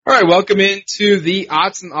right, welcome into the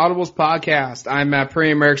Odds and Audibles podcast. I'm Matt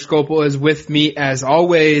Perry, and Eric Scopel is with me as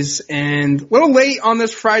always, and a little late on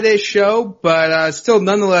this Friday show, but still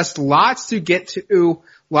nonetheless lots to get to,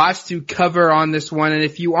 lots to cover on this one. And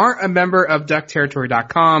if you aren't a member of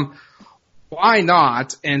DuckTerritory.com, why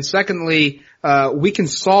not? And secondly, we can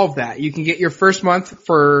solve that. You can get your first month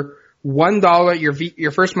for $1.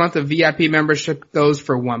 Your first month of VIP membership goes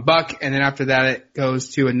for $1, and then after that it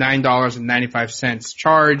goes to a $9.95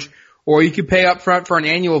 charge. Or you could pay up front for an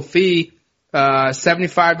annual fee,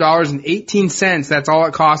 $75.18. That's all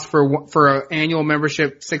it costs for an annual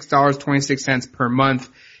membership, $6.26 per month.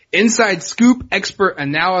 Inside scoop, expert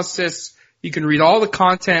analysis. You can read all the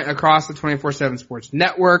content across the 24/7 Sports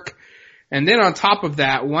Network. And then on top of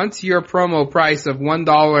that, once your promo price of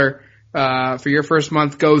 $1 for your first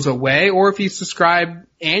month goes away, or if you subscribe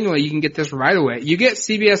annually, you can get this right away. You get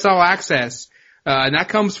CBS All Access, and that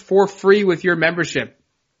comes for free with your membership.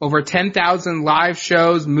 Over 10,000 live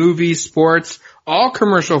shows, movies, sports, all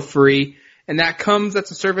commercial free, and that's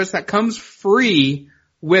a service that comes free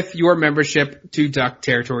with your membership to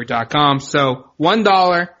DuckTerritory.com. So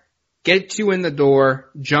 $1, get you in the door,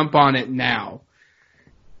 jump on it now.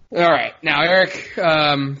 All right, now Eric,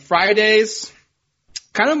 Fridays,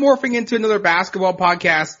 kind of morphing into another basketball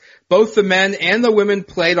podcast. Both the men and the women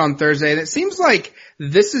played on Thursday, and it seems like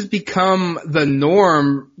this has become the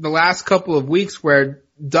norm the last couple of weeks, where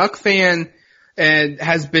Duck fan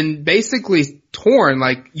has been basically torn.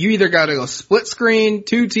 Like, you either got to go split screen,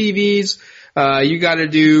 2 TVs, you got to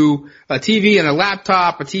do a TV and a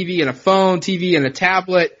laptop, a TV and a phone, TV and a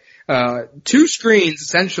tablet, 2 screens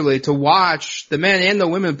essentially to watch the men and the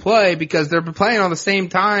women play, because they're playing on the same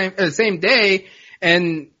time, the same day.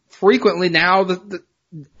 And frequently now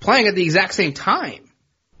playing at the exact same time.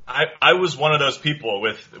 I was one of those people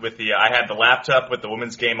with I had the laptop with the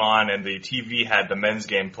women's game on, and the TV had the men's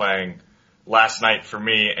game playing last night for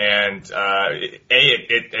me. And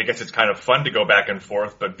I guess it's kind of fun to go back and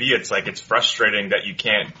forth, but B, it's frustrating that you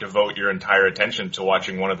can't devote your entire attention to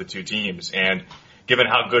watching one of the 2 teams. And given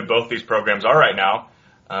how good both these programs are right now,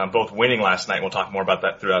 both winning last night, we'll talk more about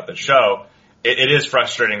that throughout the show. It is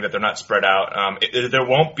frustrating that they're not spread out. There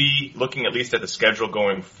won't be, looking at least at the schedule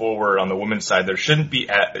going forward on the women's side, there shouldn't be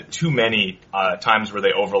too many times where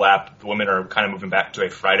they overlap. The women are kind of moving back to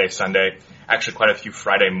a Friday, Sunday, actually quite a few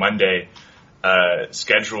Friday, Monday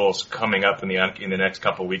schedules coming up in the next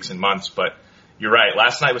couple of weeks and months. But you're right,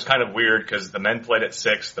 last night was kind of weird because the men played at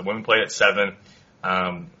 6, the women played at 7.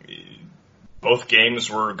 Both games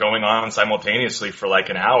were going on simultaneously for like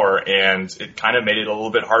an hour, and it kind of made it a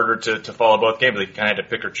little bit harder to follow both games. You kind of had to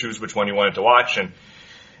pick or choose which one you wanted to watch, and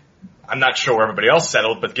I'm not sure where everybody else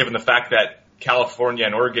settled, but given the fact that California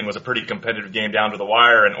and Oregon was a pretty competitive game down to the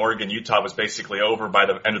wire, and Oregon-Utah was basically over by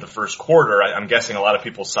the end of the first quarter, I'm guessing a lot of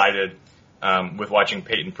people sided with watching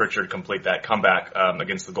Peyton Pritchard complete that comeback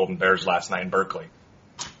against the Golden Bears last night in Berkeley.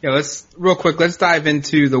 Yeah, let's dive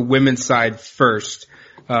into the women's side first.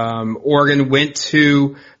 Oregon went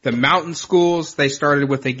to the mountain schools. They started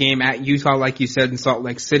with a game at Utah, like you said, in Salt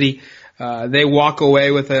Lake City. They walk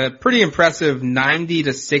away with a pretty impressive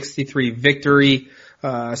 90-63 victory.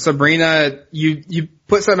 Sabrina, you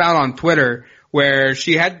put something out on Twitter where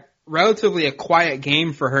she had relatively a quiet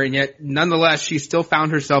game for her, and yet nonetheless she still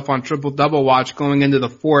found herself on triple-double watch going into the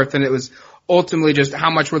fourth, and it was ultimately just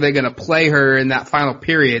how much were they going to play her in that final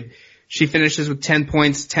period. She finishes with 10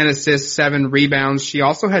 points, 10 assists, 7 rebounds. She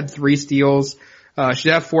also had 3 steals. She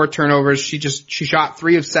had 4 turnovers. She shot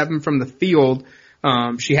 3 of 7 from the field.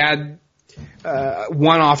 She had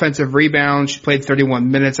 1 offensive rebound. She played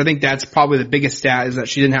 31 minutes. I think that's probably the biggest stat, is that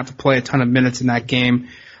she didn't have to play a ton of minutes in that game.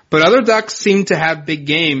 But other Ducks seem to have big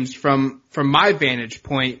games from my vantage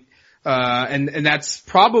point. And that's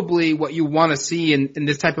probably what you want to see in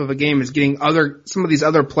this type of a game, is getting some of these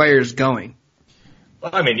other players going.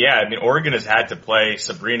 Well, Oregon has had to play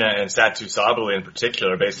Sabrina and Satu Sabally in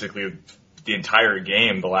particular basically the entire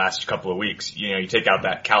game the last couple of weeks. You take out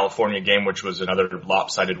that California game, which was another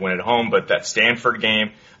lopsided win at home, but that Stanford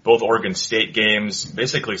game, both Oregon State games,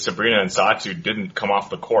 basically Sabrina and Satu didn't come off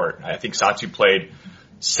the court. I think Satu played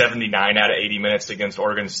 79 out of 80 minutes against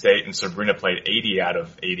Oregon State, and Sabrina played 80 out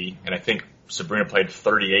of 80. And I think Sabrina played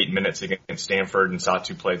 38 minutes against Stanford, and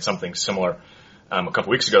Satu played something similar a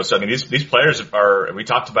couple weeks ago. So, these players we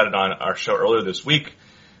talked about it on our show earlier this week,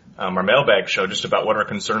 our mailbag show, just about what our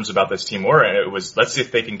concerns about this team were. And it was, let's see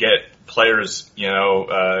if they can get players,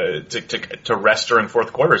 to rest during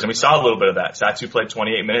fourth quarters. And we saw a little bit of that. Satu played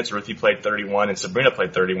 28 minutes, Ruthie played 31, and Sabrina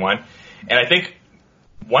played 31. And I think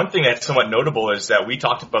one thing that's somewhat notable is that we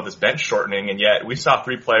talked about this bench shortening, and yet we saw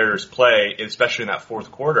 3 players play, especially in that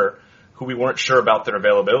fourth quarter, who we weren't sure about their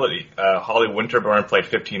availability. Holly Winterborn played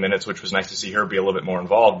 15 minutes, which was nice to see her be a little bit more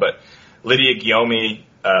involved. But Lydia Guillaume,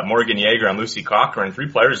 Morgan Yeager, and Lucy Cochran,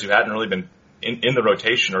 3 players who hadn't really been in the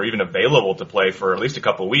rotation or even available to play for at least a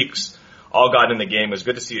couple of weeks, all got in the game. It was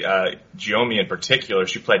good to see Guillaume in particular.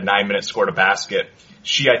 She played 9 minutes, scored a basket.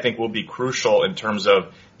 She, I think, will be crucial in terms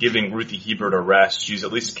of giving Ruthie Hebert a rest. She's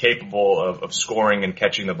at least capable of scoring and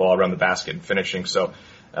catching the ball around the basket and finishing. So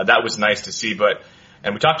that was nice to see.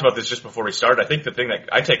 And we talked about this just before we started. I think the thing that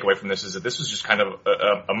I take away from this is that this was just kind of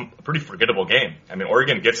a pretty forgettable game. I mean,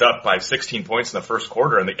 Oregon gets up by 16 points in the first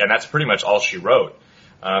quarter, and that's pretty much all she wrote.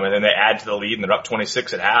 And then they add to the lead, and they're up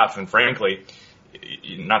 26 at half. And frankly,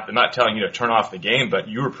 not telling you to turn off the game, but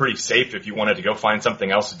you were pretty safe if you wanted to go find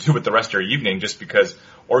something else to do with the rest of your evening, just because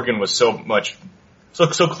Oregon was so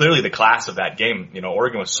clearly the class of that game. You know,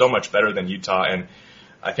 Oregon was so much better than Utah, and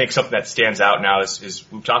I think something that stands out now is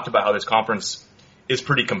we've talked about how this conference is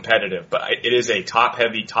pretty competitive, but it is a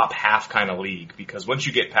top-heavy, top-half kind of league, because once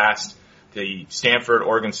you get past the Stanford,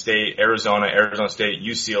 Oregon State, Arizona State,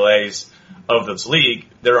 UCLA's of this league,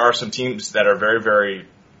 there are some teams that are very, very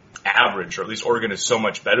average, or at least Oregon is so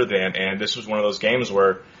much better than, and this was one of those games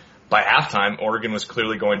where by halftime, Oregon was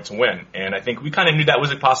clearly going to win. And I think we kind of knew that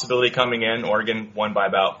was a possibility coming in. Oregon won by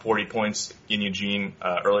about 40 points in Eugene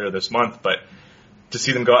earlier this month, but to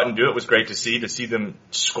see them go out and do it was great to see them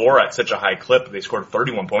score at such a high clip. They scored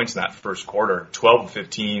 31 points in that first quarter, 12 of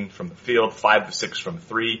 15 from the field, 5 of 6 from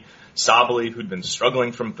 3. Sabally, who'd been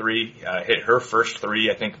struggling from 3, hit her first 3,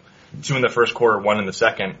 I think 2 in the first quarter, 1 in the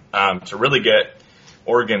second, to really get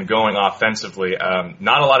Oregon going offensively.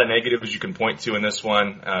 Not a lot of negatives you can point to in this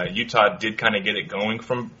one. Utah did kind of get it going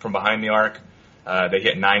from behind the arc. They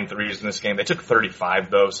hit 9 threes in this game. They took 35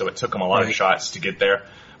 though, so it took them a lot of shots to get there.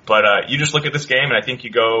 But you just look at this game, and I think you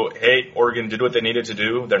go, hey, Oregon did what they needed to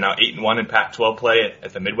do. They're now 8-1 in Pac-12 play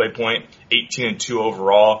at the midway point, 18-2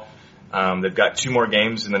 overall. They've got 2 more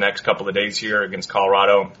games in the next couple of days here against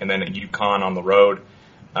Colorado, and then at UConn on the road.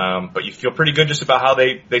 But you feel pretty good just about how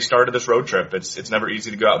they started this road trip. It's never easy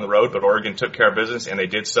to go out on the road, but Oregon took care of business, and they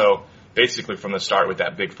did so basically from the start with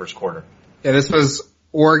that big first quarter. Yeah, this was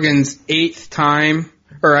Oregon's 8th time,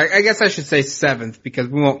 or I guess I should say 7th, because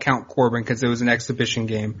we won't count Corbin because it was an exhibition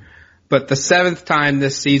game. But the 7th time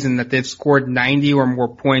this season that they've scored 90 or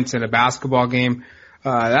more points in a basketball game,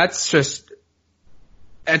 that's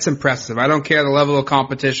impressive. I don't care the level of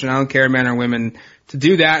competition. I don't care men or women. To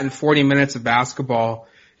do that in 40 minutes of basketball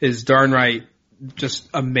is darn right just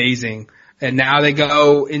amazing. And now they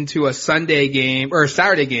go into a Saturday game, where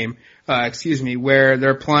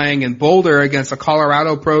they're playing in Boulder against a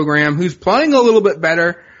Colorado program who's playing a little bit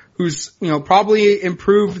better, who's, probably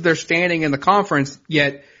improved their standing in the conference,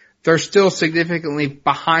 yet they're still significantly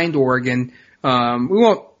behind Oregon. We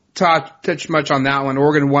won't touch much on that one.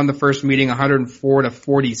 Oregon won the first meeting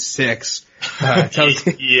 104-46. Tells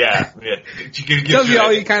you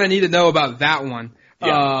all you kind of need to know about that one.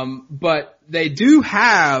 Yeah. But they do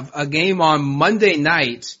have a game on Monday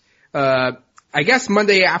night, I guess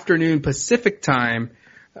Monday afternoon Pacific time,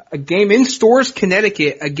 a game in Storrs,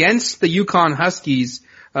 Connecticut against the UConn Huskies.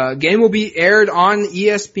 Game will be aired on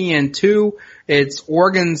ESPN2. It's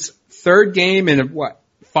Oregon's 3rd game in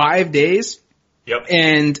 5 days? Yep.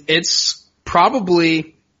 And it's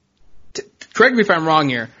probably, correct me if I'm wrong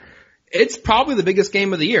here, it's probably the biggest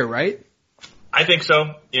game of the year, right? I think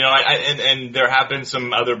so. And there have been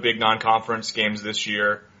some other big non-conference games this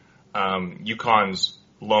year. UConn's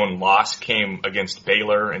lone loss came against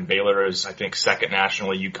Baylor, and Baylor is, I think, 2nd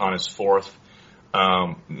nationally. UConn is 4th.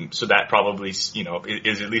 So that probably,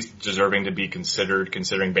 is at least deserving to be considered,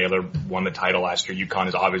 considering Baylor won the title last year. UConn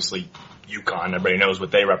is obviously UConn. Everybody knows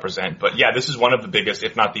what they represent. But yeah, this is one of the biggest,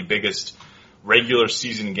 if not the biggest, regular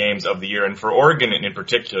season games of the year. And for Oregon in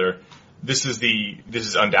particular, this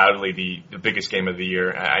is undoubtedly the biggest game of the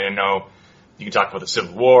year. I know you can talk about the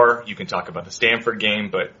Civil War, you can talk about the Stanford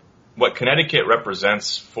game, but what Connecticut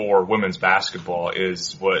represents for women's basketball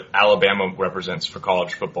is what Alabama represents for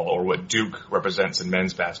college football, or what Duke represents in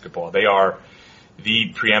men's basketball. They are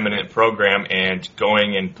the preeminent program, and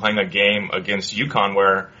going and playing a game against UConn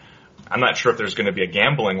where I'm not sure if there's going to be a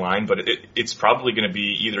gambling line, but it's probably going to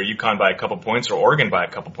be either UConn by a couple points or Oregon by a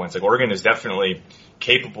couple points. Like, Oregon is definitely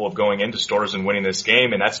capable of going into Storrs and winning this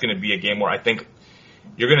game, and that's going to be a game where I think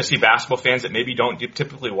you're going to see basketball fans that maybe don't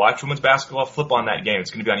typically watch women's basketball flip on that game.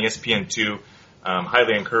 It's going to be on ESPN2.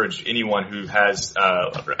 Highly encourage anyone who has,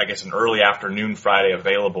 an early afternoon Friday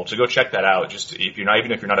available to go check that out. Just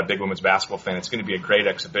even if you're not a big women's basketball fan, it's going to be a great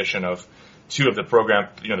exhibition of 2 of the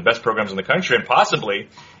the best programs in the country, and possibly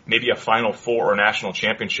maybe a Final Four or national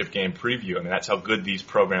championship game preview. I mean, that's how good these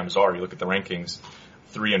programs are. You look at the rankings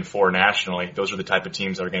 3 and 4 nationally. Those are the type of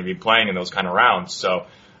teams that are going to be playing in those kind of rounds. So,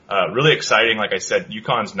 really exciting. Like I said,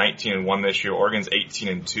 UConn's 19-1 this year. Oregon's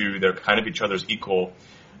 18-2. They're kind of each other's equal.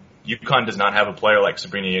 UConn does not have a player like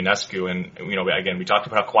Sabrina Ionescu. And, again, we talked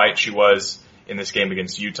about how quiet she was in this game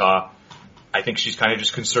against Utah. I think she's kind of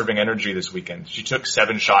just conserving energy this weekend. She took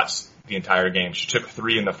 7 shots the entire game. She took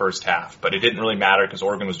 3 in the first half, but it didn't really matter because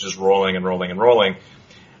Oregon was just rolling and rolling and rolling.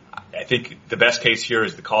 I think the best case here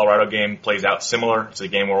is the Colorado game plays out similar. It's a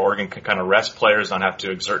game where Oregon can kind of rest players, not have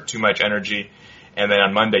to exert too much energy. And then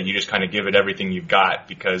on Monday, you just kind of give it everything you've got,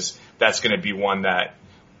 because that's going to be one that,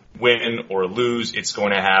 win or lose, it's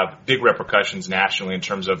going to have big repercussions nationally in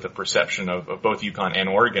terms of the perception of both UConn and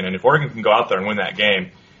Oregon. And if Oregon can go out there and win that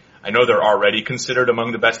game, I know they're already considered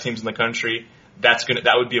among the best teams in the country. That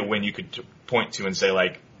would be a win you could point to and say,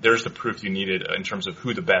 like, there's the proof you needed in terms of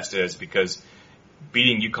who the best is, because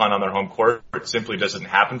beating UConn on their home court simply doesn't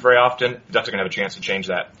happen very often. The Ducks are going to have a chance to change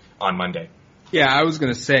that on Monday. Yeah, I was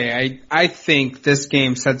going to say, I think this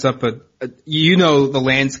game sets up the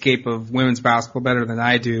landscape of women's basketball better than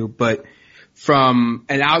I do, but from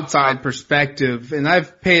an outside perspective, and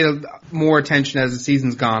I've paid more attention as the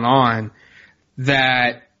season's gone on,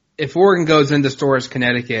 that if Oregon goes into Storrs,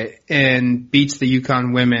 Connecticut and beats the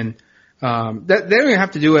UConn women, they don't even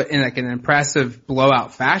have to do it in like an impressive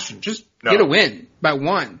blowout fashion. Just get a win by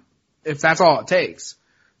 1, if that's all it takes.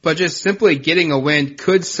 But just simply getting a win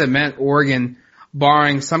could cement Oregon,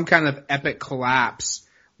 barring some kind of epic collapse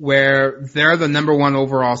where they're the number 1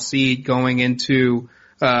 overall seed going into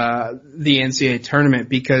the NCAA tournament,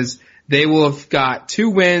 because they will have got 2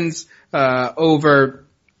 wins over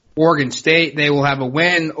Oregon State. They will have a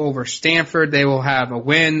win over Stanford. They will have a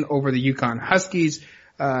win over the UConn Huskies.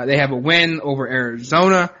 They have a win over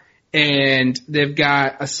Arizona, and they've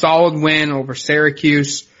got a solid win over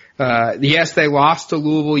Syracuse. Yes, they lost to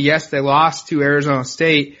Louisville. Yes, they lost to Arizona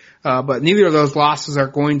State. But neither of those losses are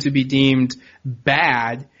going to be deemed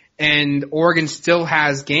bad. And Oregon still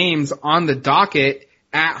has games on the docket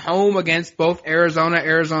at home against both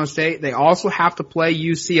Arizona State. They also have to play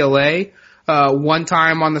UCLA, one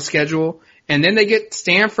time on the schedule. And then they get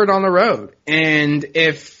Stanford on the road. And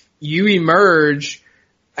if you emerge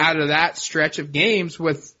out of that stretch of games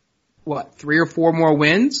with 3 or 4 more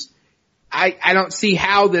wins, I don't see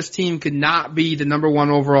how this team could not be the number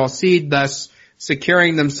 1 overall seed, thus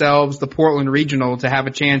securing themselves the Portland Regional to have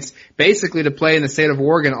a chance basically to play in the state of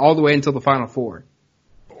Oregon all the way until the Final Four.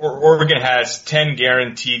 Oregon has 10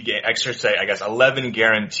 guaranteed games, 11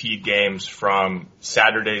 guaranteed games from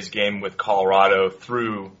Saturday's game with Colorado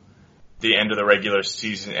through the end of the regular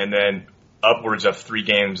season, and then upwards of 3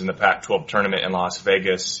 games in the Pac-12 tournament in Las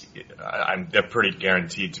Vegas. They're pretty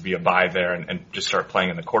guaranteed to be a bye there and just start playing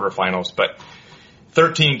in the quarterfinals. But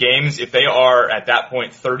 13 games, if they are at that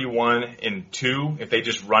point 31-2, if they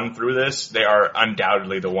just run through this, they are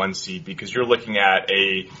undoubtedly the 1 seed, because you're looking at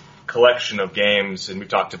a collection of games, and we've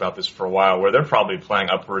talked about this for a while, where they're probably playing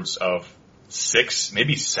upwards of 6,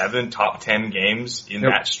 maybe 7 top 10 games in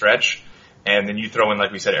that stretch. And then you throw in,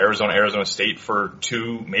 like we said, Arizona State for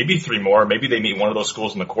 2, maybe 3 more. Maybe they meet one of those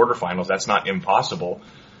schools in the quarterfinals. That's not impossible.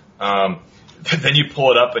 Then you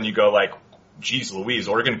pull it up and you go like, geez Louise,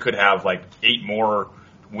 Oregon could have like 8 more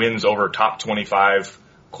wins over top 25.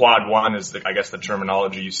 Quad 1 is I guess the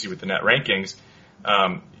terminology you see with the net rankings,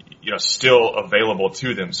 still available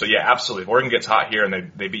to them. So yeah, absolutely. If Oregon gets hot here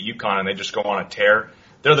and they beat UConn and they just go on a tear,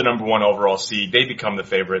 they're the number 1 overall seed. They become the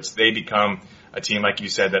favorites. They become a team, like you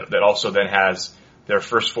said, that also then has their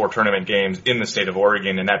first 4 tournament games in the state of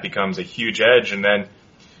Oregon, and that becomes a huge edge. And then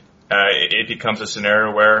it becomes a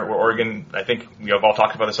scenario where Oregon, I think we have all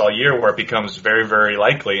talked about this all year, where it becomes very, very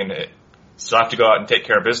likely, and it still have to go out and take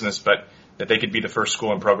care of business, but that they could be the first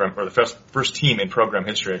school in program, or the first team in program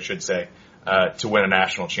history, I should say, to win a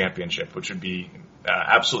national championship, which would be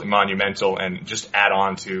absolutely monumental and just add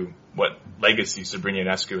on to what legacy Sabrina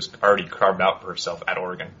Ionescu has already carved out for herself at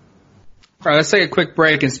Oregon. All right, let's take a quick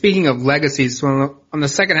break. And speaking of legacies, so on the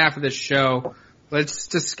second half of this show, let's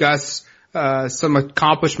discuss some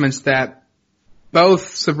accomplishments that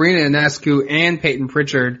both Sabrina Ionescu and Peyton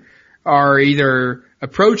Pritchard are either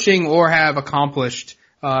approaching or have accomplished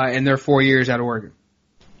in their 4 years at Oregon.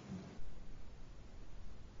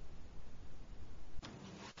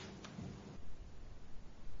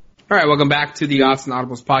 All right, welcome back to the Odds and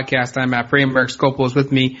Audibles podcast. I'm Matt Prehm. Eric Skopil is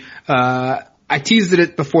with me. I teased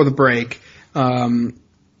it before the break.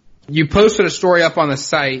 You posted a story up on the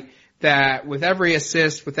site that with every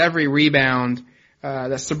assist, with every rebound,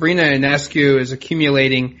 that Sabrina Ionescu is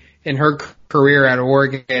accumulating in her career at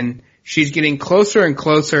Oregon, she's getting closer and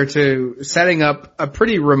closer to setting up a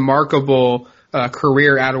pretty remarkable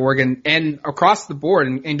career at Oregon and across the board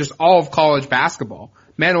and just all of college basketball,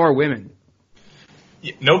 men or women.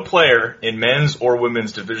 No player in men's or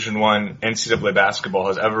women's Division I NCAA basketball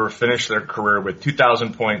has ever finished their career with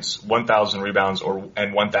 2,000 points, 1,000 rebounds,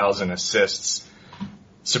 and 1,000 assists.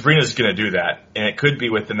 Sabrina's going to do that, and it could be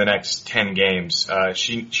within the next 10 games.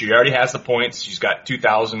 She already has the points. She's got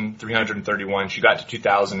 2,331. She got to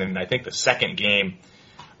 2,000 in, I think, the second game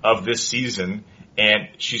of this season, and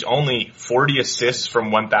she's only 40 assists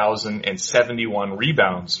from 1,000 and 71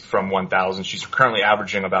 rebounds from 1,000. She's currently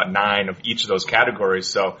averaging about 9 of each of those categories,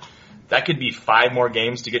 so that could be 5 more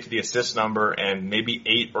games to get to the assist number and maybe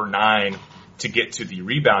 8 or 9 to get to the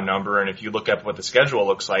rebound number. And if you look up what the schedule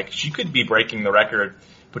looks like, she could be breaking the record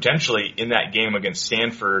potentially in that game against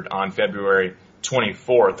Stanford on February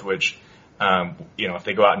 24th, which, if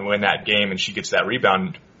they go out and win that game and she gets that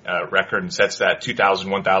rebound record and sets that 2,000,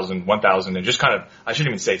 1,000, 1,000, and just kind of, I shouldn't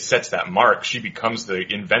even say sets that mark, she becomes the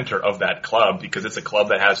inventor of that club because it's a club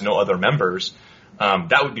that has no other members.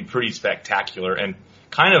 That would be pretty spectacular and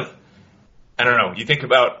kind of, I don't know, you think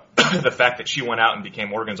about the fact that she went out and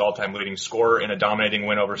became Oregon's all-time leading scorer in a dominating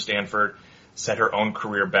win over Stanford, set her own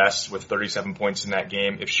career best with 37 points in that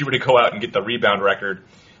game. If she were to go out and get the rebound record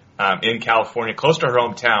in California, close to her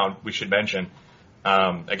hometown, we should mention,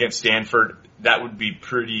 against Stanford, that would be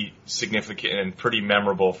pretty significant and pretty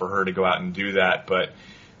memorable for her to go out and do that. But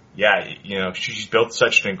yeah, she's built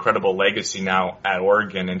such an incredible legacy now at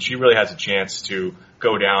Oregon, and she really has a chance to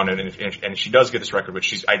go down. And if she does get this record, but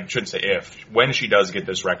I shouldn't say if, when she does get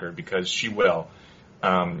this record, because she will,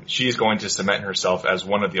 she is going to cement herself as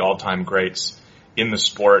one of the all-time greats in the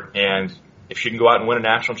sport. And if she can go out and win a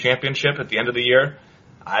national championship at the end of the year,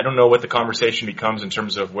 I don't know what the conversation becomes in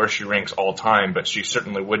terms of where she ranks all time, but she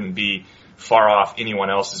certainly wouldn't be far off anyone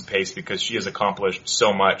else's pace because she has accomplished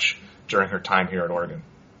so much during her time here at Oregon.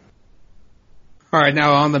 All right,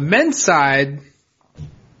 now on the men's side,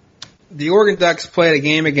 the Oregon Ducks played a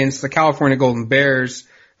game against the California Golden Bears.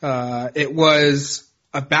 It was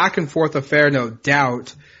a back and forth affair, no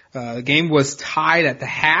doubt. The game was tied at the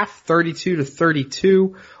half,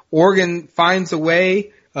 32-32. Oregon finds a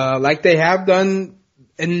way, like they have done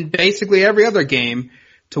in basically every other game,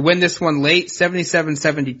 to win this one late,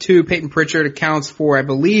 77-72. Peyton Pritchard accounts for, I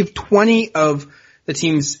believe, 20 of the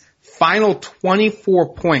team's final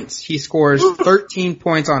 24 points. He scores 13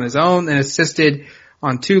 points on his own and assisted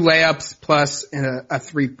on 2 layups plus a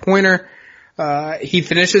 3-pointer. He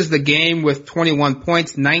finishes the game with 21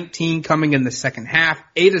 points, 19 coming in the second half,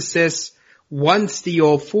 8 assists, 1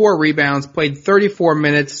 steal, 4 rebounds, played 34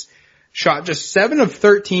 minutes, shot just 7 of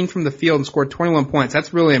 13 from the field and scored 21 points.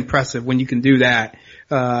 That's really impressive when you can do that.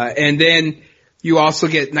 And then you also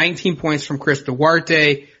get 19 points from Chris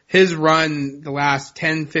Duarte. His run the last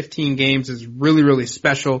 10, 15 games is really, really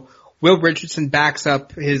special. Will Richardson backs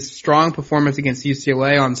up his strong performance against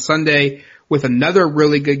UCLA on Sunday with another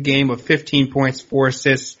really good game of 15 points, 4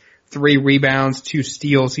 assists, 3 rebounds, 2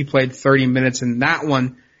 steals. He played 30 minutes in that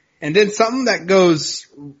one. And then something that goes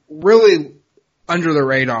really under the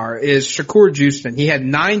radar is Shakur Juiston. He had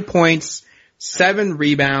 9 points, 7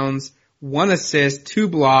 rebounds, 1 assist, 2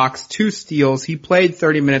 blocks, 2 steals. He played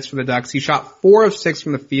 30 minutes for the Ducks. He shot 4 of 6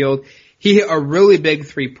 from the field. He hit a really big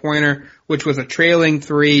 3-pointer, which was a trailing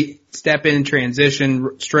 3, step in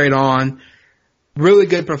transition, straight on. Really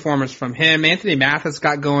good performance from him. Anthony Mathis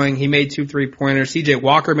got going. He made 2 3-pointers. CJ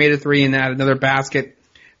Walker made a 3 and had another basket.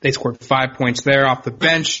 They scored 5 points there off the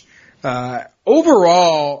bench.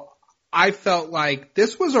 Overall, I felt like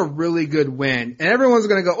this was a really good win. And everyone's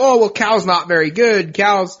going to go, oh, well, Cal's not very good.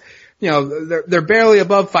 Cal's, they're barely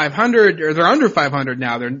above 500, or they're under 500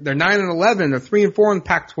 now. They're 9-11. They're 3-4 in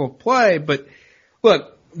Pac-12 play. But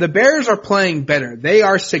look, the Bears are playing better. They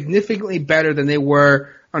are significantly better than they were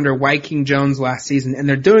under Wyking Jones last season, and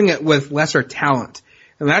they're doing it with lesser talent.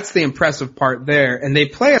 And that's the impressive part there. And they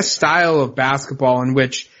play a style of basketball in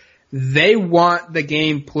which they want the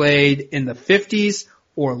game played in the 50s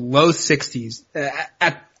or low 60s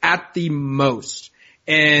at the most.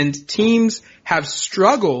 And teams have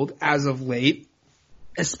struggled as of late,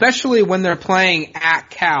 especially when they're playing at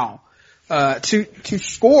Cal, to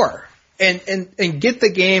score and get the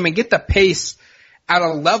game and get the pace at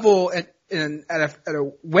a level at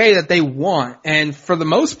a way that they want. And for the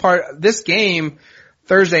most part, this game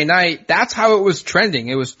Thursday night, that's how it was trending.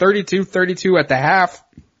 It was 32-32 at the half.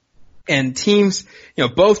 And teams,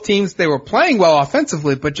 both teams, they were playing well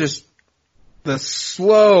offensively, but just the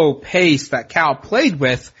slow pace that Cal played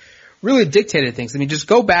with really dictated things. I mean, just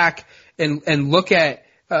go back and look at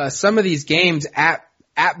some of these games at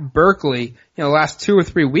Berkeley, the last 2 or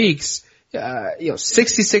 3 weeks,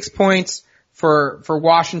 66 points, for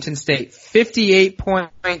Washington State, 58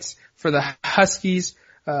 points for the Huskies.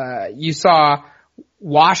 You saw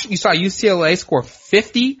UCLA score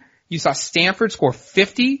 50. You saw Stanford score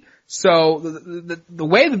 50. So the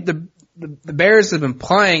way that the Bears have been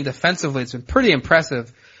playing defensively, it's been pretty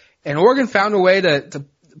impressive. And Oregon found a way to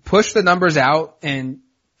push the numbers out and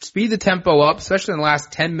speed the tempo up, especially in the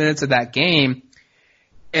last 10 minutes of that game.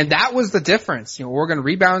 And that was the difference. Oregon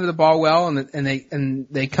rebounded the ball well, and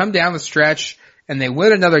they come down the stretch and they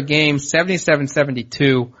win another game,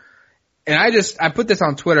 77-72. And I put this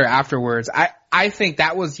on Twitter afterwards. I think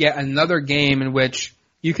that was yet another game in which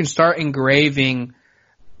you can start engraving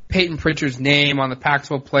Peyton Pritchard's name on the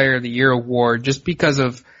Pac-12 Player of the Year award just because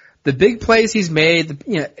of the big plays he's made,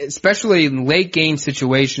 especially in late game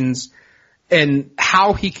situations, and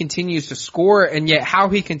how he continues to score, and yet how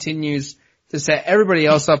he continues to set everybody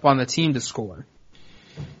else up on the team to score.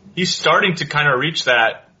 He's starting to kind of reach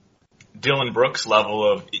that Dylan Brooks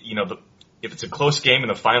level of, if it's a close game in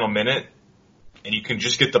the final minute and you can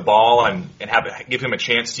just get the ball and give him a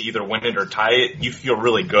chance to either win it or tie it, you feel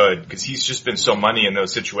really good because he's just been so money in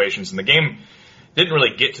those situations. And the game didn't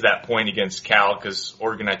really get to that point against Cal because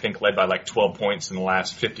Oregon, I think, led by like 12 points in the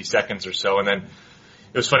last 50 seconds or so. And then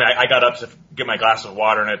it was funny. I got up to get my glass of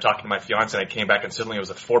water and I was talking to my fiance and I came back and suddenly it was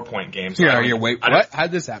a 4-point game. So wait, what? How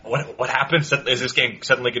did this happen? What happened? Is this game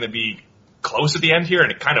suddenly going to be close at the end here?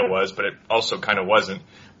 And it kind of was, but it also kind of wasn't.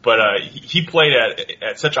 But he played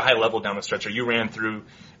at such a high level down the stretch. You ran through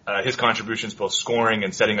his contributions, both scoring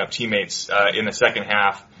and setting up teammates in the second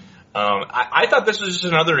half. I thought this was just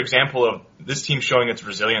another example of this team showing its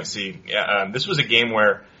resiliency. This was a game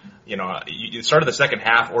where, you started the second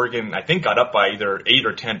half, Oregon, I think, got up by either 8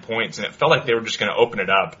 or 10 points, and it felt like they were just going to open it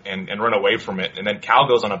up and run away from it. And then Cal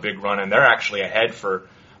goes on a big run, and they're actually ahead for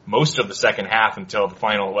most of the second half until the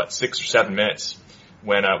final, 6 or 7 minutes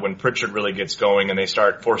when Pritchard really gets going and they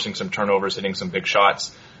start forcing some turnovers, hitting some big shots.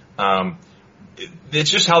 It's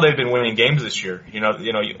just how they've been winning games this year.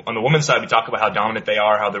 On the women's side, we talk about how dominant they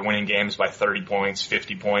are, how they're winning games by 30 points,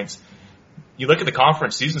 50 points. You look at the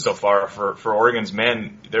conference season so far for Oregon's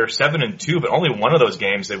men, they're 7-2, but only one of those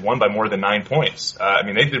games they've won by more than 9 points.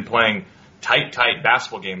 They've been playing tight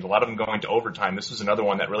basketball games, a lot of them going to overtime. This was another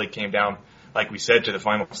one that really came down, like we said, to the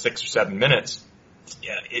final 6 or 7 minutes.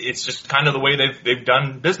 Yeah, it's just kind of the way they've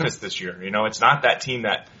done business this year. It's not that team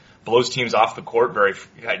that blows teams off the court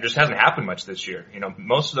it just hasn't happened much this year.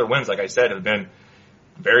 Most of their wins, like I said, have been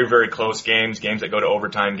very, very close games that go to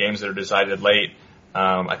overtime, games that are decided late.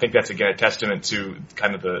 I think that's, again, a testament to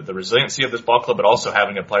kind of the resiliency of this ball club, but also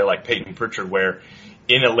having a player like Peyton Pritchard where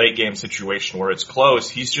in a late game situation where it's close,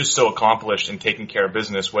 he's just so accomplished in taking care of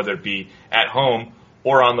business, whether it be at home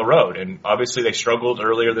or on the road. And obviously they struggled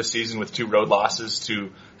earlier this season with 2 road losses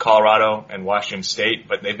to Colorado and Washington State,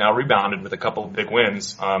 but they've now rebounded with a couple of big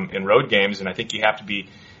wins in road games. And I think you have to be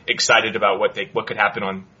excited about what could happen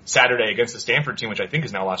on Saturday against the Stanford team, which I think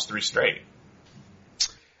has now lost 3 straight.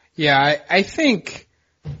 Yeah, I think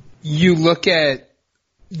you look at,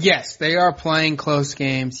 yes, they are playing close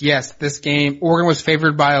games. Yes, this game, Oregon was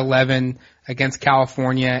favored by 11 against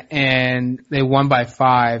California and they won by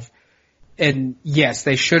 5. And yes,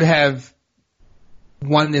 they should have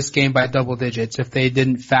won this game by double digits if they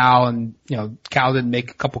didn't foul and, Cal didn't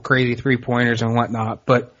make a couple crazy 3-pointers and whatnot.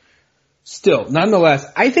 But still, nonetheless,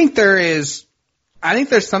 I think there's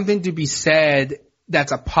something to be said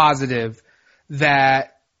that's a positive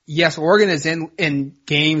that, yes, Oregon is in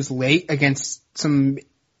games late against some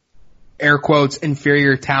air quotes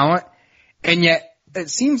inferior talent. And yet it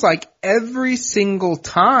seems like every single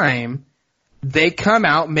time they come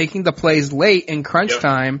out making the plays late in crunch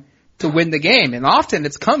time to win the game. And often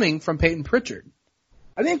it's coming from Peyton Pritchard.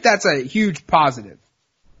 I think that's a huge positive.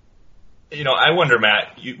 I wonder,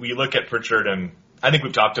 Matt, we look at Pritchard and I think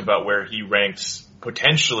we've talked about where he ranks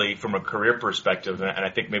potentially from a career perspective. And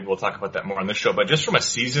I think maybe we'll talk about that more on this show, but just from a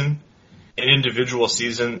season, an individual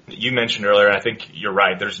season, you mentioned earlier, I think you're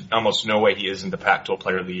right. There's almost no way he isn't the Pac-12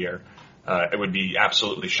 Player of the Year. It would be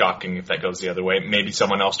absolutely shocking if that goes the other way. Maybe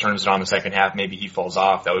someone else turns it on the second half. Maybe he falls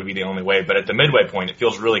off. That would be the only way. But at the midway point, it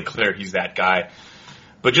feels really clear he's that guy.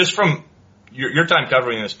 But just from your time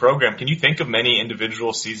covering this program, can you think of many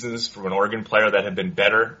individual seasons from an Oregon player that have been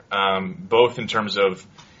better, both in terms of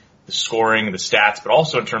the scoring, the stats, but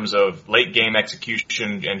also in terms of late game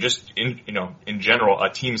execution and just in general, a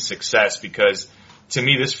team's success? Because to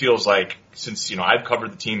me, this feels like, since, I've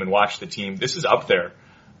covered the team and watched the team, this is up there.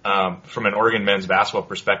 From an Oregon men's basketball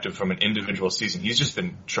perspective, from an individual season, he's just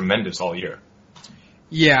been tremendous all year.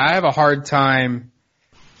 Yeah, I have a hard time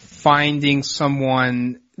finding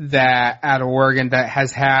someone that at Oregon that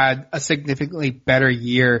has had a significantly better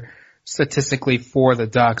year statistically for the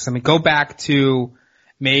Ducks. I mean, go back to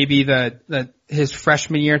maybe his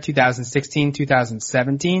freshman year, 2016,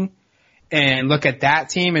 2017, and look at that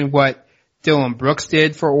team and what Dylan Brooks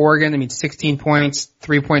did for Oregon. I mean, 16 points,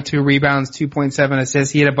 3.2 rebounds, 2.7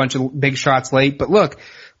 assists. He had a bunch of big shots late, but look,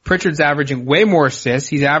 Pritchard's averaging way more assists.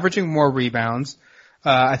 He's averaging more rebounds.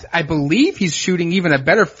 I believe he's shooting even a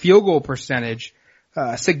better field goal percentage,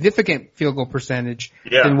 significant field goal percentage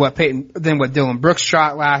than what Dylan Brooks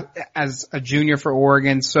shot as a junior for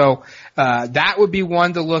Oregon. So, that would be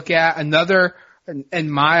one to look at. Another, in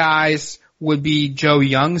my eyes, would be Joe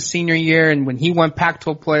Young's senior year. And when he won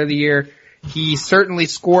Pac-12 Player of the Year, he certainly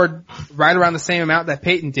scored right around the same amount that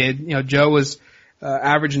Peyton did. You know, Joe was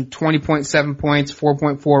averaging 20.7 points,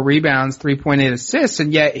 4.4 rebounds, 3.8 assists,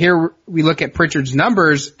 and yet here we look at Pritchard's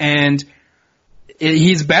numbers and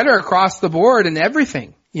he's better across the board in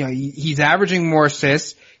everything. You know, he's averaging more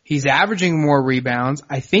assists, he's averaging more rebounds.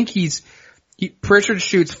 I think Pritchard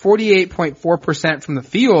shoots 48.4% from the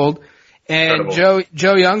field, and Joe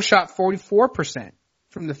Young shot 44%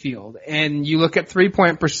 from the field. And you look at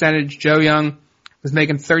 3-point percentage, Joe Young was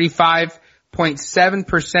making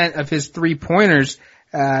 35.7% of his 3-pointers,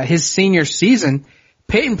 his senior season.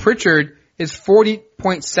 Peyton Pritchard is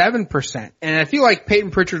 40.7%. And I feel like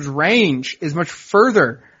Peyton Pritchard's range is much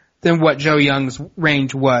further than what Joe Young's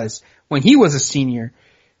range was when he was a senior.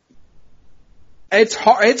 It's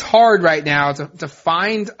hard right now to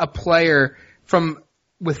find a player from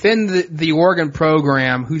within the Oregon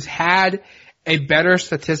program who's had a better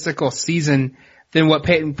statistical season than what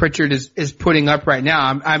Peyton Pritchard is putting up right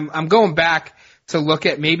now. I'm going back to look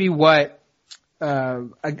at maybe what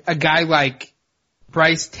a guy like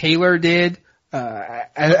Bryce Taylor did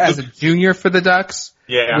as a junior for the Ducks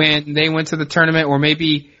when they went to the tournament, or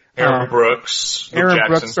maybe Aaron Brooks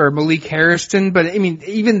or Malik Harrison. But I mean,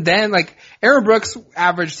 even then, like Aaron Brooks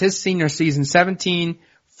averaged his senior season 17,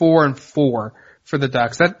 4, and 4 for the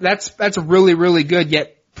Ducks. That's really, really good.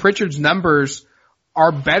 Yet Pritchard's numbers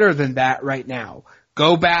are better than that right now.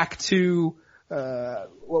 Go back to,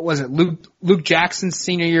 what was it? Luke Jackson's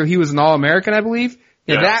senior year. He was an All-American, I believe.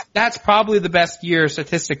 Yeah, that's probably the best year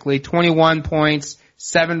statistically. 21 points,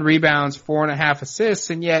 7 rebounds, 4.5 assists,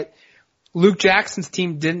 and yet Luke Jackson's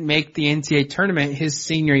team didn't make the NCAA tournament his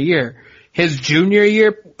senior year. His junior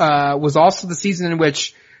year, was also the season in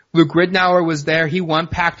which Luke Ridnour was there. He won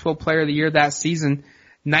Pac-12 Player of the Year that season.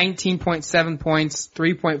 19.7 points,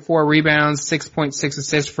 3.4 rebounds, 6.6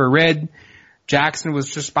 assists for Rid. Jackson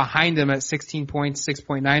was just behind him at 16 points,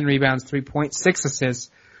 6.9 rebounds, 3.6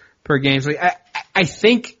 assists per game. So I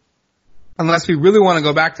think, unless we really want to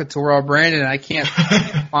go back to Terrell Brandon, I can't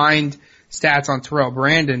find stats on Terrell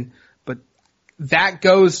Brandon, but that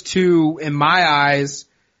goes to, in my eyes,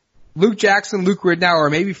 Luke Jackson, Luke Ridnour,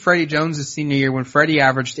 or maybe Freddie Jones' senior year when Freddie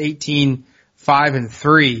averaged 18, 5, and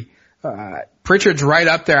 3. Pritchard's right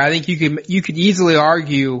up there. I think you could easily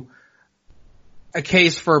argue a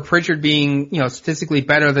case for Pritchard being, you know, statistically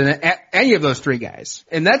better than any of those three guys.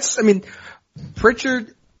 And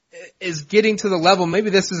Pritchard is getting to the level, maybe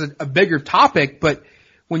this is a bigger topic, but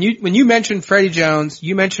when you mentioned Freddie Jones,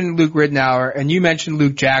 you mentioned Luke Ridnour, and you mentioned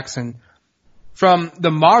Luke Jackson, from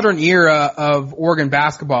the modern era of Oregon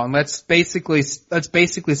basketball, and let's basically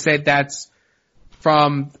say that's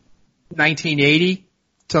from 1980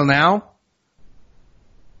 till now,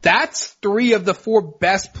 that's 3 of the 4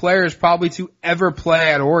 best players probably to ever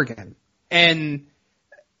play at Oregon. And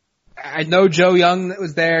I know Joe Young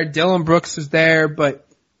was there, Dylan Brooks was there, but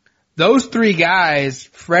those 3 guys,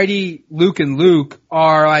 Freddie, Luke, and Luke,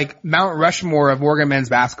 are like Mount Rushmore of Oregon men's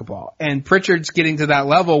basketball. And Pritchard's getting to that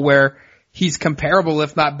level where he's comparable,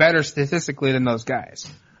 if not better, statistically than those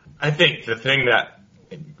guys. I think the thing that,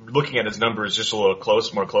 looking at his numbers just a little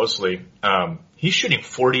more closely, he's shooting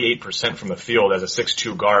 48% from the field as a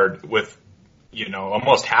 6'2" guard with, you know,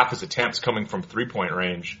 almost half his attempts coming from 3-point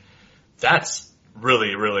range. That's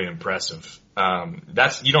really, really impressive.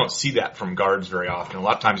 You don't see that from guards very often. A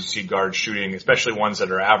lot of times you see guards shooting, especially ones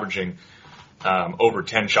that are averaging, over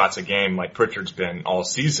 10 shots a game like Pritchard's been all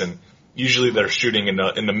season. Usually they're shooting in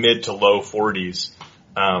the mid to low 40s.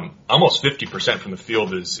 Almost 50% from the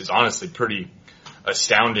field is honestly pretty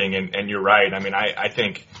astounding. And you're right. I mean, I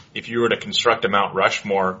think if you were to construct a Mount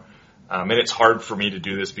Rushmore, and it's hard for me to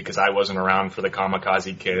do this because I wasn't around for the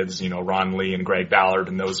Kamikaze kids, you know, Ron Lee and Greg Ballard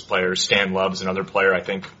and those players. Stan Love's another player. I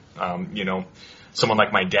think, you know, someone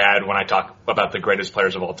like my dad, when I talk about the greatest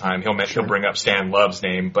players of all time, he'll bring up Stan Love's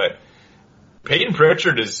name. But Peyton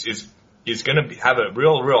Pritchard is going to have a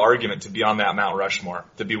real argument to be on that Mount Rushmore,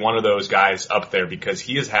 to be one of those guys up there, because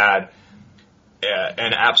he has had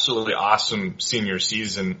an absolutely awesome senior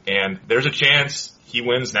season, and there's a chance he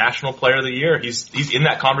wins National Player of the Year. He's in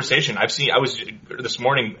that conversation. I was this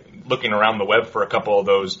morning looking around the web for a couple of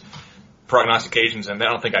those prognostications, and I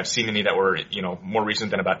don't think I've seen any that were, more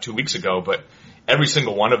recent than about 2 weeks ago, but every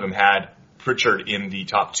single one of them had Pritchard in the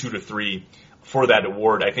top 2 to 3 for that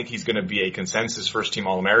award. I think he's going to be a consensus first-team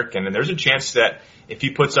All-American, and there's a chance that if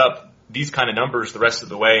he puts up these kind of numbers the rest of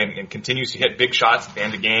the way and continues to hit big shots at the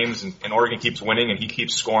end of games, and Oregon keeps winning and he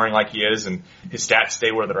keeps scoring like he is and his stats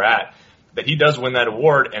stay where they're at, that he does win that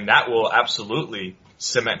award, and that will absolutely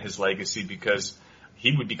cement his legacy because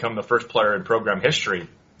he would become the first player in program history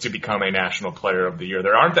to become a National Player of the Year.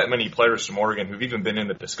 There aren't that many players from Oregon who've even been in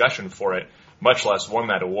the discussion for it, much less won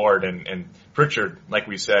that award. And Pritchard, like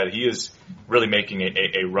we said, he is really making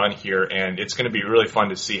a run here, and it's going to be really fun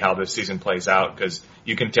to see how this season plays out because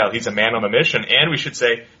you can tell he's a man on a mission. And we should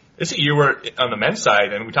say this is a year where on the men's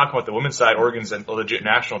side, and we talk about the women's side, Oregon's a legit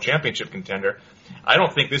national championship contender. I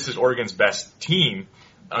don't think this is Oregon's best team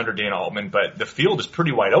under Dana Altman, but the field is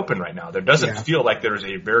pretty wide open right now. There doesn't feel like there's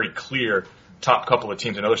a very clear top couple of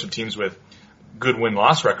teams. I know there's some teams with good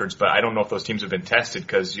win-loss records, but I don't know if those teams have been tested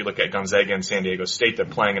because you look at Gonzaga and San Diego State, they're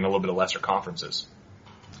playing in a little bit of lesser conferences.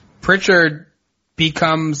 Pritchard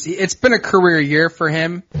it's been a career year for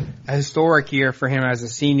him, a historic year for him as a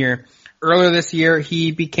senior. Earlier this year,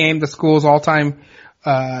 he became the school's all-time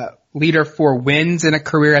leader for wins in a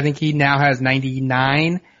career. I think he now has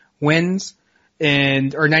 99 wins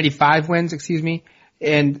or 95 wins, excuse me.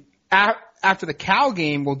 And after the Cal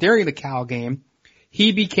game, during the Cal game,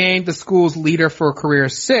 he became the school's leader for career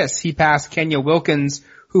assists. He passed Kenya Wilkins,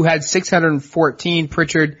 who had 614.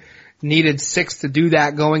 Pritchard needed 6 to do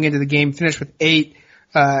that going into the game, finished with 8.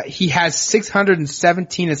 He has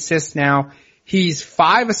 617 assists now. He's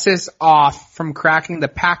 5 assists off from cracking the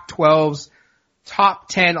Pac-12's top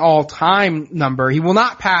 10 all-time number. He will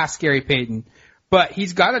not pass Gary Payton, but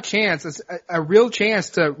he's got a chance, a real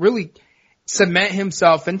chance to really cement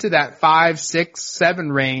himself into that 5, 6,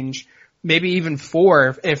 7 range, maybe even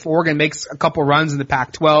 4 if Oregon makes a couple runs in the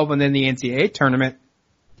Pac-12 and then the NCAA tournament.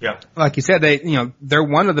 Yeah. Like you said, they're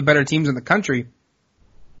one of the better teams in the country.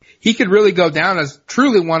 He could really go down as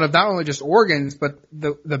truly one of not only just Oregon's, but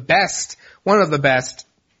the best, one of the best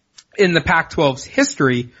in the Pac-12's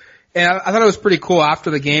history. And I thought it was pretty cool.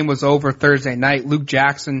 After the game was over Thursday night, Luke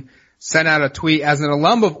Jackson sent out a tweet. As an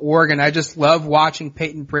alum of Oregon, I just love watching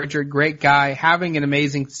Payton Pritchard. Great guy, having an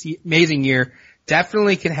amazing year.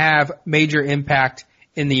 Definitely can have major impact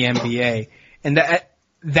in the NBA. And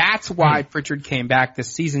that's why Pritchard came back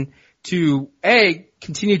this season to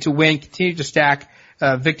continue to win, continue to stack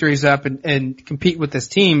victories up and compete with this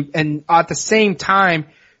team, and at the same time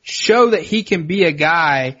show that he can be a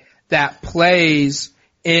guy that plays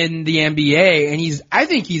in the NBA. And I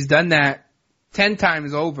think he's done that 10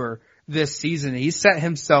 times over this season. He's set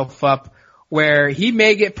himself up where he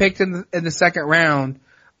may get picked in the second round,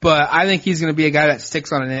 but I think he's going to be a guy that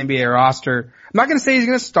sticks on an NBA roster. I'm not going to say he's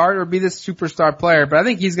going to start or be this superstar player, but I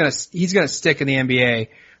think he's going to stick in the NBA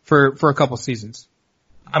for a couple seasons.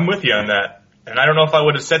 I'm with you on that. And I don't know if I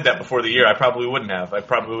would have said that before the year. I probably wouldn't have. I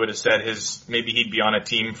probably would have said maybe he'd be on a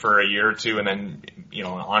team for a year or two and then,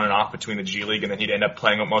 on and off between the G League, and then he'd end up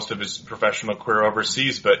playing most of his professional career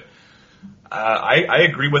overseas. But I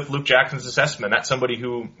agree with Luke Jackson's assessment. That's somebody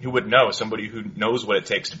who would know, somebody who knows what it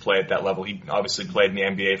takes to play at that level. He obviously played in the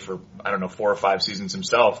NBA for, 4 or 5 seasons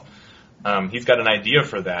himself. He's got an idea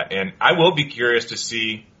for that. And I will be curious to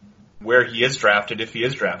see where he is drafted, if he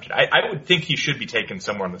is drafted. I would think he should be taken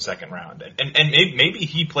somewhere in the second round. And maybe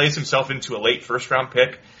he plays himself into a late first round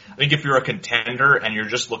pick. I think if you're a contender and you're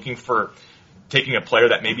just looking for taking a player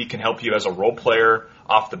that maybe can help you as a role player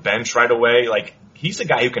off the bench right away, like, he's a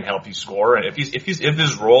guy who can help you score. And if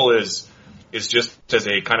his role is just as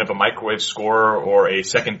a kind of a microwave scorer or a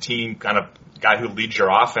second team kind of guy who leads your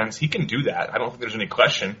offense, he can do that. I don't think there's any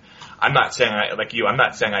question. I'm not saying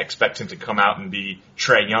I expect him to come out and be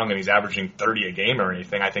Trae Young and he's averaging 30 a game or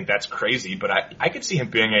anything. I think that's crazy, but I could see him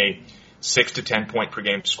being a 6 to 10 point per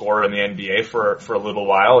game scorer in the NBA for a little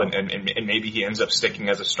while, and maybe he ends up sticking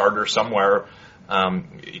as a starter somewhere.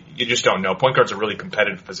 You just don't know. Point guard's a really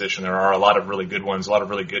competitive position. There are a lot of really good ones, a lot of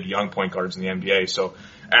really good young point guards in the NBA. So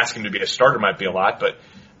asking him to be a starter might be a lot, but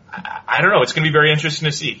I don't know. It's going to be very interesting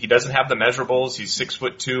to see. He doesn't have the measurables. He's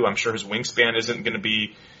 6'2". I'm sure his wingspan isn't going to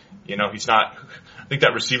be, he's not. I think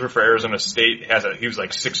that receiver for Arizona State he was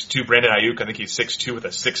like 6'2". Brandon Ayuk, I think he's 6'2" with a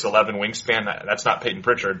 6'11" wingspan. That's not Payton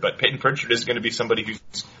Pritchard, but Payton Pritchard is going to be somebody who's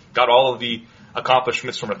got all of the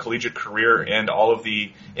accomplishments from a collegiate career and all of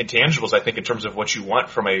the intangibles, I think, in terms of what you want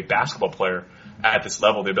from a basketball player at this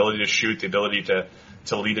level. The ability to shoot, the ability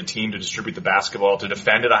to lead a team, to distribute the basketball, to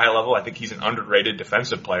defend at a high level. I think he's an underrated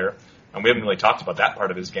defensive player. and we haven't really talked about that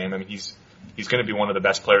part of his game. I mean, he's going to be one of the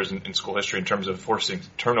best players in school history in terms of forcing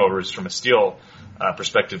turnovers from a steal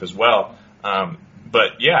perspective as well.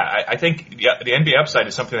 But yeah, I think the NBA upside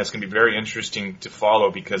is something that's going to be very interesting to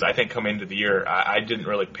follow, because I think coming into the year, I didn't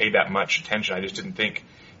really pay that much attention. I just didn't think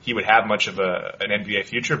he would have much of an NBA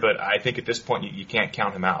future, but I think at this point you can't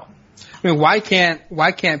count him out. I mean, why can't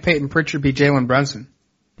Peyton Pritchard be Jalen Brunson?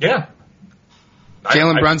 Yeah.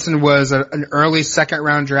 Jalen Brunson was an early second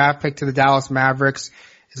round draft pick to the Dallas Mavericks.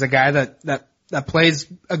 Is a guy that plays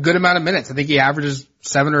a good amount of minutes. I think he averages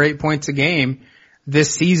 7 or 8 points a game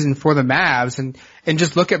this season for the Mavs, and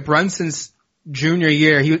just look at Brunson's junior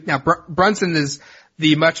year. Brunson is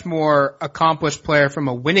the much more accomplished player from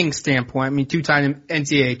a winning standpoint. I mean, 2-time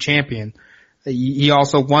NCAA champion. He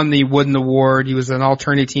also won the Wooden Award. He was an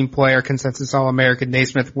all-tourney team player, consensus All-American,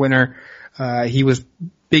 Naismith winner. He was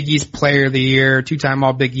Big East Player of the Year, 2-time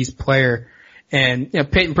All Big East player. And,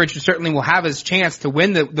 Peyton Pritchard certainly will have his chance to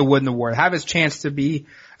win the Wooden Award, have his chance to be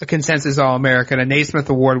a consensus All-American, a Naismith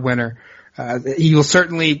Award winner. He will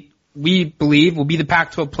certainly, we believe, will be the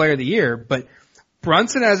Pac-12 Player of the Year. But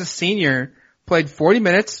Brunson, as a senior, played 40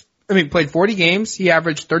 games. He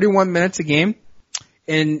averaged 31 minutes a game.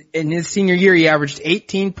 In his senior year, he averaged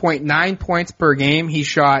 18.9 points per game. He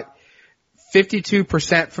shot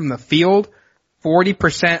 52% from the field,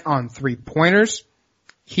 40% on three-pointers.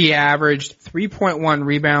 He averaged 3.1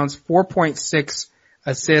 rebounds, 4.6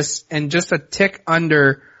 assists, and just a tick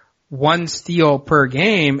under 1 steal per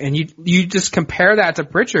game. And you just compare that to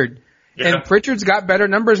Pritchard. Yeah. And Pritchard's got better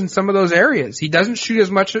numbers in some of those areas. He doesn't shoot as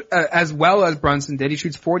much, as well as Brunson did. He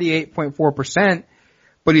shoots 48.4%,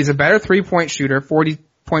 but he's a better 3-point shooter,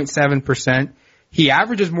 40.7%. He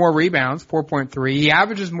averages more rebounds, 4.3. He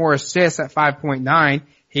averages more assists at 5.9.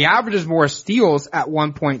 He averages more steals at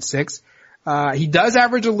 1.6. He does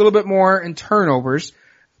average a little bit more in turnovers.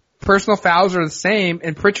 Personal fouls are the same,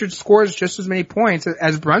 and Pritchard scores just as many points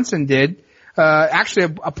as Brunson did.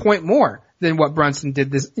 Actually a point more than what Brunson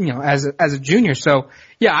did this, as a junior. So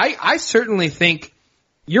yeah, I certainly think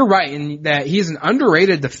you're right in that he's an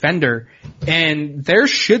underrated defender, and there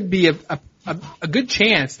should be a good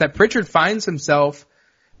chance that Pritchard finds himself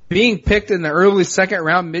being picked in the early second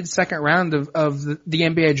round, mid-second round of the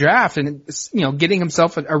NBA draft, and getting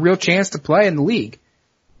himself a real chance to play in the league.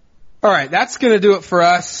 All right, that's going to do it for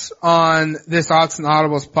us on this Odds and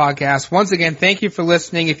Audibles podcast. Once again, thank you for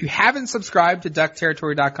listening. If you haven't subscribed to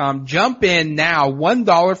DuckTerritory.com, jump in now.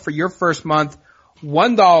 $1 for your first month.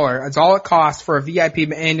 $1. That's all it costs for a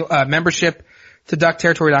VIP annual membership to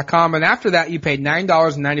DuckTerritory.com. And after that, you pay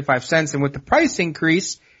 $9.95. And with the price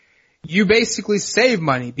increase, you basically save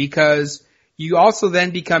money, because you also then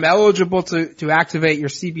become eligible to activate your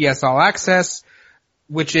CBS All Access,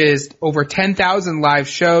 which is over 10,000 live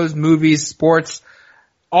shows, movies, sports,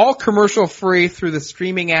 all commercial free through the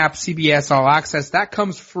streaming app CBS All Access. That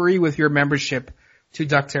comes free with your membership to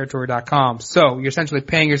DuckTerritory.com. So you're essentially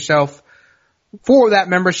paying yourself for that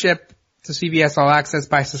membership to CBS All Access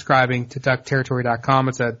by subscribing to DuckTerritory.com.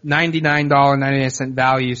 It's a $99.99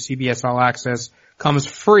 value. CBS All Access comes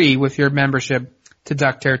free with your membership to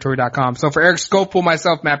DuckTerritory.com. So for Eric Scopel,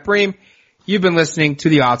 myself, Matt Bream, you've been listening to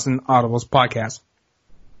the Odds and Audibles podcast.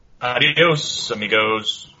 Adios,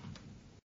 amigos.